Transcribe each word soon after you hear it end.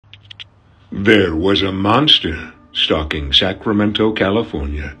There was a monster stalking Sacramento,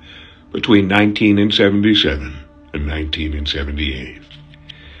 California between 1977 and 1978.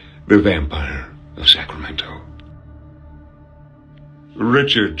 The Vampire of Sacramento.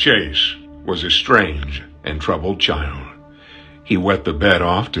 Richard Chase was a strange and troubled child. He wet the bed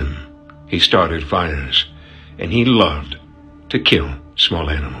often, he started fires, and he loved to kill small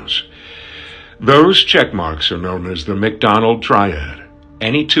animals. Those check marks are known as the McDonald Triad.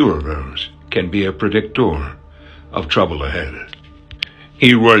 Any two of those can be a predictor of trouble ahead.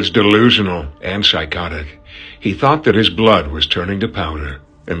 He was delusional and psychotic. He thought that his blood was turning to powder,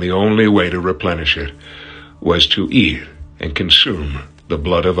 and the only way to replenish it was to eat and consume the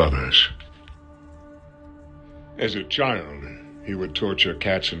blood of others. As a child, he would torture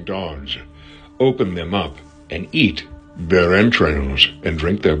cats and dogs, open them up, and eat their entrails and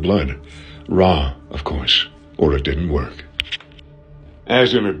drink their blood. Raw, of course, or it didn't work.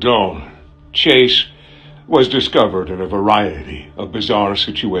 As an adult, Chase was discovered in a variety of bizarre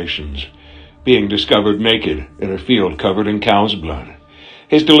situations, being discovered naked in a field covered in cow's blood.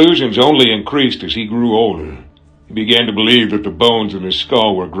 His delusions only increased as he grew older. He began to believe that the bones in his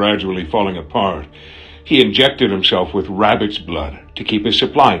skull were gradually falling apart. He injected himself with rabbit's blood to keep his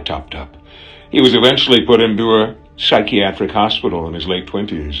supply topped up. He was eventually put into a psychiatric hospital in his late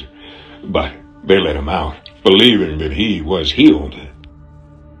 20s, but they let him out, believing that he was healed.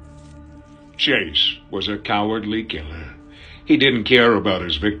 Chase was a cowardly killer. He didn't care about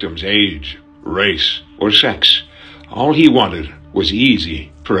his victim's age, race, or sex. All he wanted was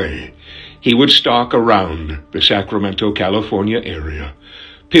easy prey. He would stalk around the Sacramento, California area,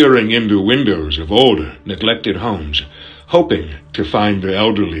 peering into windows of old, neglected homes, hoping to find the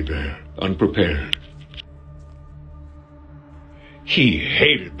elderly there, unprepared. He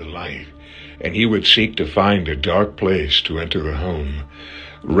hated the light, and he would seek to find a dark place to enter the home,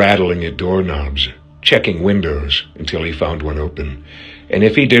 rattling at doorknobs, checking windows until he found one open. And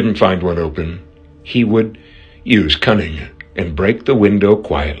if he didn't find one open, he would use cunning and break the window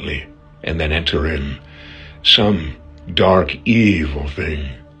quietly and then enter in. Some dark, evil thing,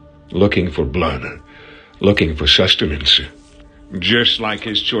 looking for blood, looking for sustenance. Just like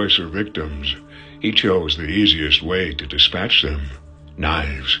his choicer victims, he chose the easiest way to dispatch them: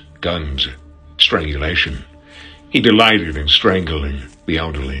 knives, guns, strangulation. He delighted in strangling the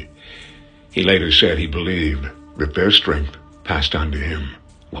elderly. He later said he believed that their strength passed on to him,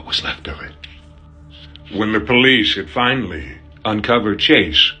 what was left of it. When the police had finally uncovered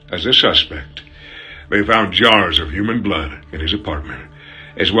Chase as a suspect, they found jars of human blood in his apartment,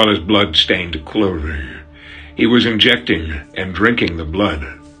 as well as blood-stained clothing. He was injecting and drinking the blood.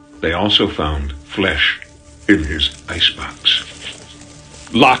 They also found flesh in his icebox.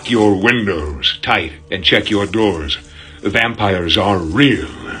 Lock your windows tight and check your doors. Vampires are real.